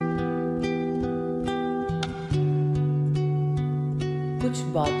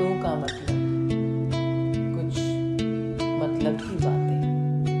बातों का मतलब, कुछ मतलब की बातें।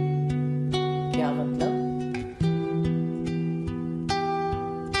 क्या मतलब?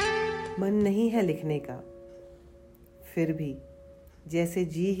 मन नहीं है लिखने का, फिर भी जैसे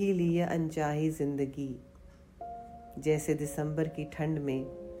जी ही ली है अनचाही जिंदगी। जैसे दिसंबर की ठंड में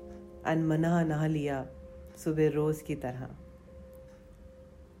अनमना नहा लिया सुबह रोज की तरह।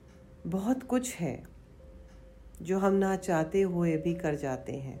 बहुत कुछ है जो हम ना चाहते हुए भी कर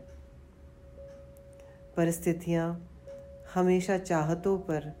जाते हैं। परिस्थितियाँ हमेशा चाहतों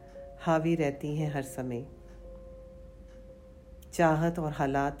पर हावी रहती हैं हर समय। चाहत और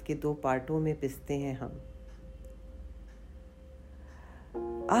हालात के दो पार्टों में पिसते हैं हम।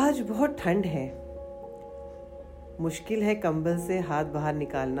 आज बहुत ठंड है, मुश्किल है कंबल से हाथ बाहर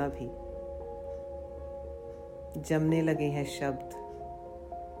निकालना भी। जमने लगे हैं शब्द,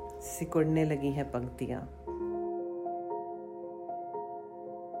 सिकुड़ने लगी हैं पंक्तियाँ।